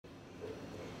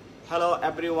Hello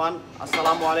everyone,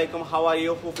 Assalamu alaikum, how are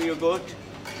you? Hope you good.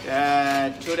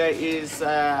 Today is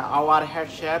our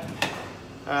head chef,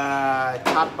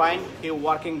 Chad Byrne. He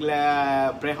working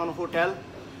Brehon Hotel.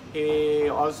 He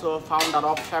also founder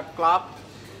of Chef Club.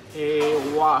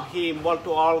 He involved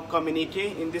to all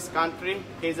community in this country.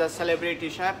 He's a celebrity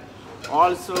chef.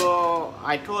 Also,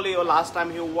 I told you last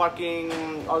time he working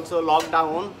also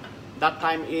lockdown. That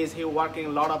time is he working a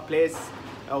lot of place.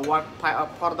 Work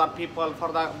for the people,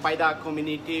 by the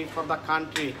community, for the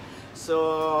country.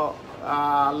 So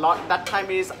that time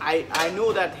is I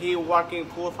knew that he working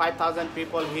for 5,000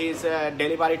 people. He's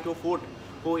delivery to food,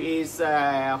 who is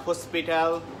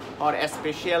hospital or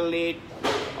special need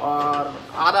or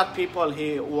other people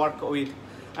he work with.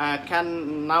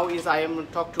 Now I am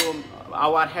talk to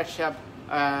our head chef,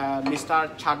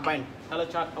 Mr. Chad Byrne. Hello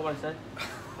Chad, how are you, sir?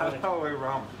 Hello,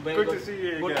 Ram. Good to see you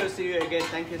again. Good to see you again.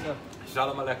 Thank you, sir.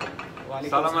 Shalom alaikum.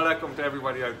 Salam alaikum to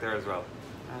everybody out there as well.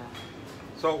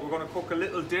 So we're going to cook a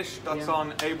little dish that's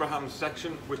on Abraham's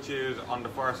section, which is on the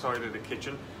far side of the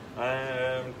kitchen.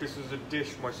 This is a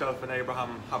dish myself and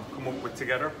Abraham have come up with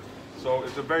together. So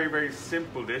it's a very, very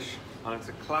simple dish and it's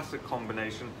a classic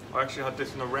combination. I actually had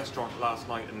this in a restaurant last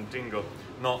night in Dingle.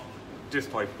 Not this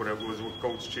type, but it was with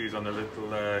goat's cheese on a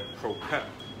little croquette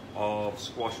of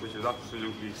squash, which is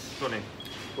absolutely stunning.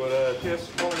 But this,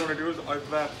 what I'm going to do is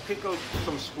I've pickled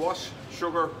some squash,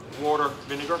 sugar, water,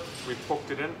 vinegar. We've cooked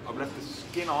it in. I've left the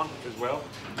skin on as well.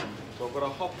 So I've got a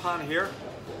hot pan here.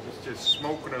 It's just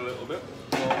smoking a little bit.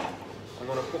 So I'm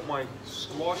going to put my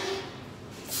squash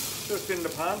just in the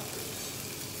pan,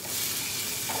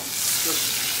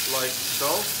 just like so.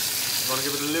 I'm going to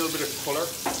give it a little bit of colour.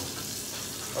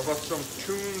 I've got some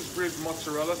Toonsbrigdge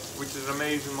mozzarella, which is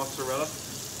amazing mozzarella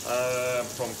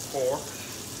from Cork.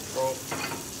 So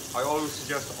I always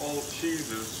suggest all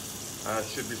cheeses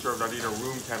should be served at either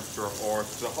room temperature or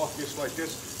the hot dish like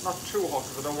this. Not too hot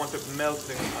because I don't want it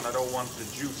melting and I don't want the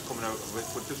juice coming out of it,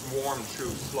 but just warm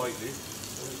through slightly.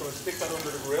 I'm just going to stick that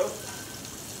under the grill.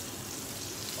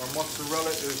 Our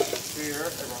mozzarella is here.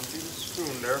 Everyone see the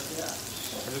spoon there. Yeah.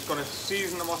 I'm just going to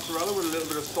season the mozzarella with a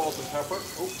little bit of salt and pepper.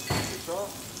 Oh, like so.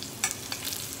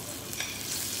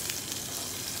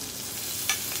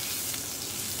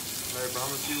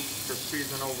 Abraham, you just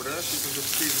seasoning over there, so you can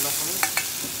just season that for me.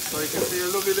 So you can see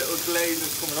a lovely little glaze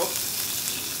is coming up,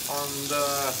 and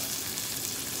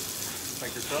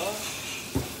thank you, sir.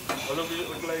 A lovely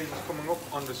little glaze is coming up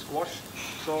on the squash.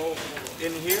 So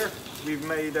in here we've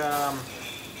made a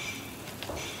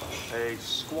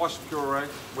squash puree,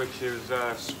 which is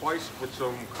spiced with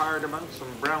some cardamom,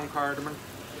 some brown cardamom,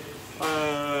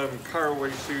 caraway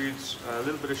seeds, a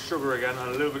little bit of sugar again, and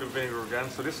a little bit of vinegar again.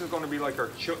 So this is going to be like our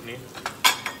chutney.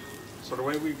 So the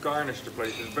way we garnish the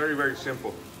plate is very, very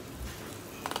simple.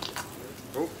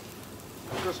 Oh,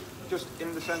 just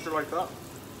in the center like that.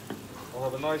 I'll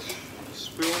have a nice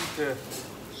spoon to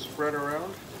spread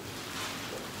around,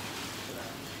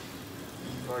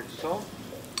 like so.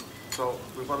 So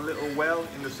we've got a little well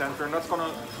in the center, and that's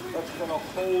gonna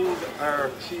hold our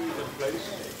cheese in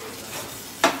place.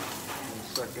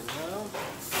 Second now.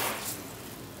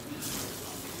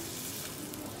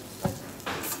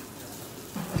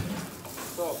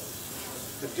 So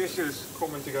the dish is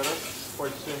coming together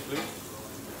quite simply.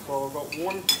 So I've got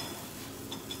one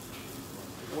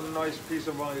nice piece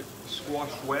of my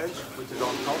squash wedge, which is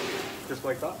on top, just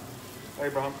like that.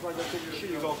 Abraham, can I just take the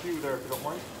cheese off you there if you don't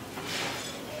mind?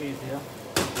 Cheese here.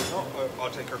 No,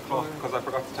 I'll take your cloth because I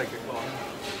forgot to take the cloth.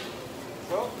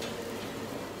 So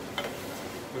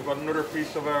we've got another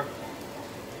piece of our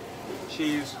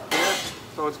cheese here,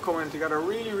 so it's coming together.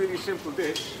 Really, really simple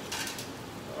dish.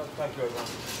 Thank you, everyone.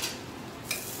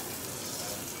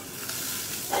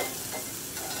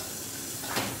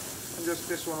 And just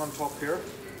this one on top here,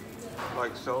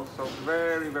 like so. So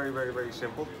very, very, very, very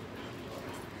simple.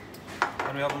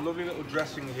 And we have a lovely little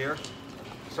dressing here.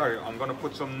 Sorry, I'm going to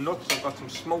put some nuts. I've got some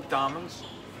smoked almonds,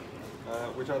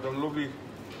 which add a lovely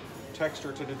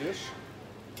texture to the dish.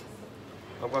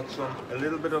 I've got a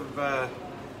little bit of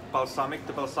balsamic.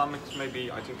 The balsamic's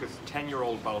maybe, I think it's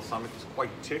 10-year-old balsamic. It's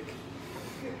quite thick.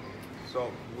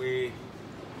 So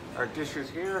our dish is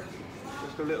here.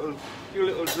 Just a few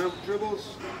little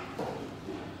dribbles.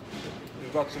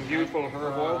 We've got some beautiful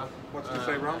herb oil. What's it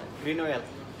say, Ron? Green oil.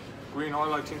 Green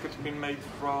oil. I think it's been made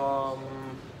from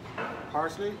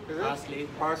parsley. Is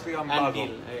it? Parsley and basil.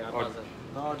 Basil.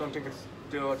 No, I don't think it's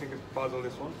dill. I think it's basil.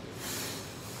 This one.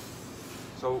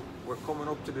 So we're coming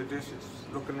up to the dish.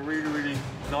 It's looking really, really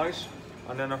nice.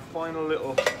 And then a final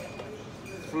little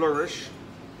flourish.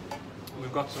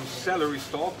 We've got some celery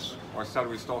stalks,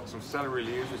 some celery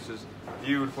leaves, which is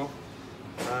beautiful.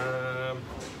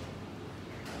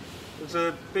 It's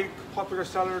a big popular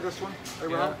seller, this one,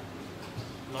 Abraham.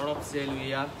 Yeah. Lot of sale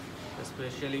we have,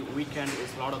 especially weekend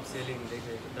is lot of selling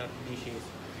that dishes.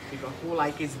 Because who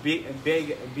like is vegan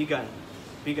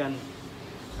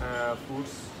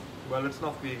foods. Well, it's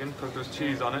not vegan because there's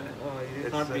cheese on it. Oh,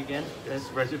 it's not vegan. It's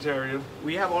vegetarian.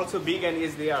 We have also vegan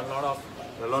is there, a lot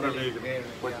of vegan.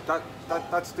 But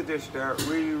that's the dish there.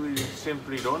 Really, really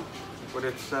simply done. But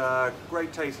it's a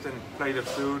great tasting plate of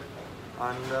food.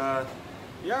 And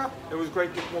yeah, it was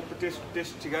great to come up with this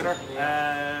dish together.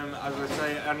 As I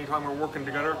say, anytime we're working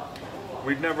together,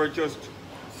 we'd never just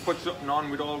put something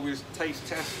on, we'd always taste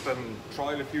test and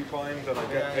trial a few times, and I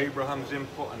get Abraham's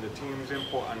input and the team's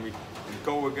input, and we'd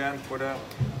go again. But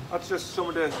that's just some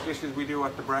of the dishes we do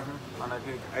at the Breton, and I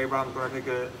think Abraham's going to take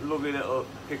a lovely little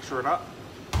picture of that.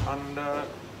 And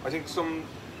I think some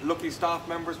lucky staff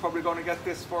members probably going to get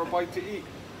this for a bite to eat.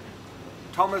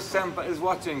 Thomas Sempa is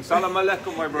watching. Salam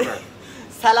alaikum, my brother.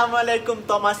 Salam alaikum,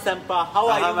 Thomas Sempa. How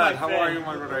are you, my friend? How are you,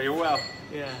 my brother? You well?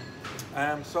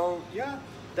 Yeah. So yeah,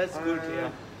 that's good. Yeah.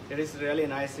 It is really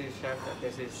nice, chef.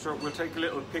 This is. Sure, we'll take a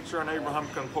little picture, and Abraham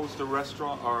can post a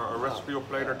restaurant or a recipe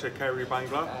up later to Kerry,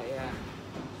 Bangla. Yeah.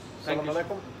 Salam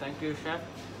alaikum. Thank you, chef.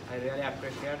 I really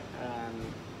appreciate.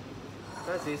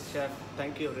 That's it, chef.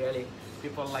 Thank you, really.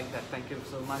 People like that. Thank you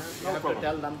so much. You have to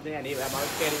tell them about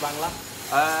Kerry, Bangla.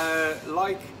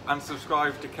 Like and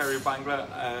subscribe to Kerry, Bangla.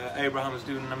 Abraham is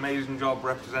doing an amazing job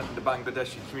representing the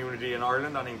Bangladeshi community in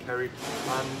Ireland and in Kerry,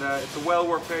 and it's a well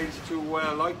worth page to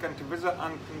like and to visit.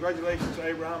 And congratulations to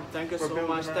Abraham. Thank you so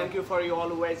much. Thank you for you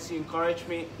always encourage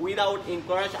me. Without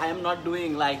encourage, I am not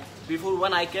doing. Like before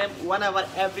when I came, whenever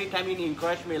every time you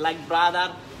encourage me, like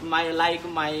brother, my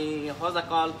what's it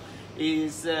called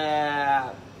is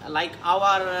like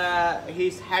our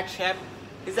his head chef.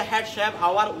 He's a head chef.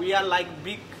 We are like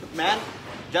big man.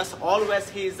 Just always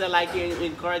he's like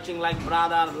encouraging like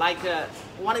brother. Like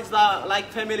one is the like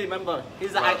family member.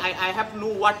 He's I have no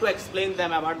what to explain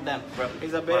them about them. Well,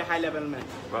 he's a very high level man.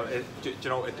 Well, it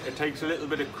takes a little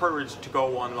bit of courage to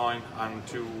go online and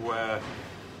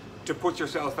to put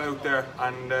yourself out there,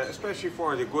 and especially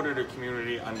for the good of the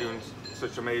community and doing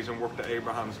such amazing work that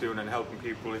Abraham's doing and helping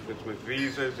people, if it's with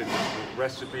visas, if it's with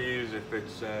recipes, if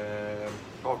it's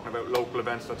talking about local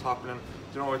events that's happening.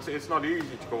 It's not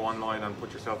easy to go online and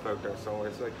put yourself out there. So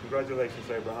it's like, congratulations,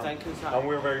 Abraham. Thank you, sir. And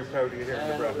we're very proud of you here in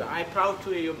the brother. I'm proud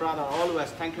to you, brother, always.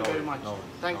 Thank you very much.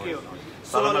 Thank you.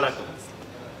 Salam alaikum.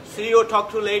 See you, talk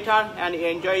to you later, and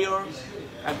enjoy your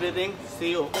everything.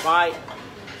 See you. Bye.